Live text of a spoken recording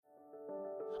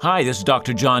Hi, this is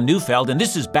Dr. John Neufeld, and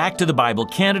this is Back to the Bible,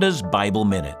 Canada's Bible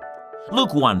Minute.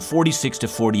 Luke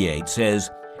 1:46-48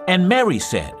 says, "And Mary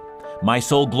said, My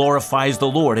soul glorifies the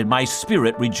Lord, and my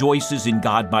spirit rejoices in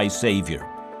God my Savior.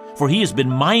 For he has been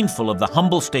mindful of the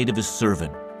humble state of his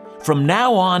servant. From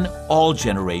now on, all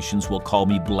generations will call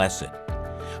me blessed."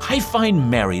 I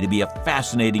find Mary to be a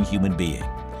fascinating human being.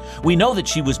 We know that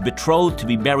she was betrothed to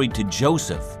be married to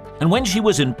Joseph, and when she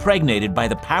was impregnated by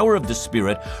the power of the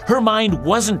Spirit, her mind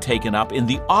wasn't taken up in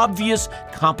the obvious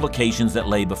complications that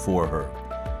lay before her.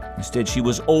 Instead, she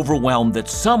was overwhelmed that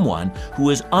someone who,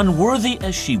 as unworthy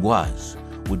as she was,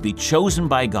 would be chosen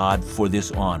by God for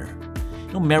this honor.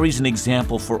 Mary's an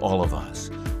example for all of us.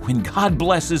 When God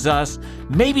blesses us,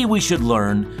 maybe we should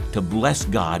learn to bless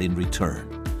God in return.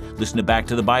 Listen to Back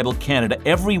to the Bible Canada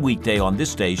every weekday on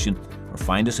this station, or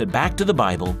find us at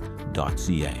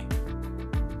backtothebible.ca.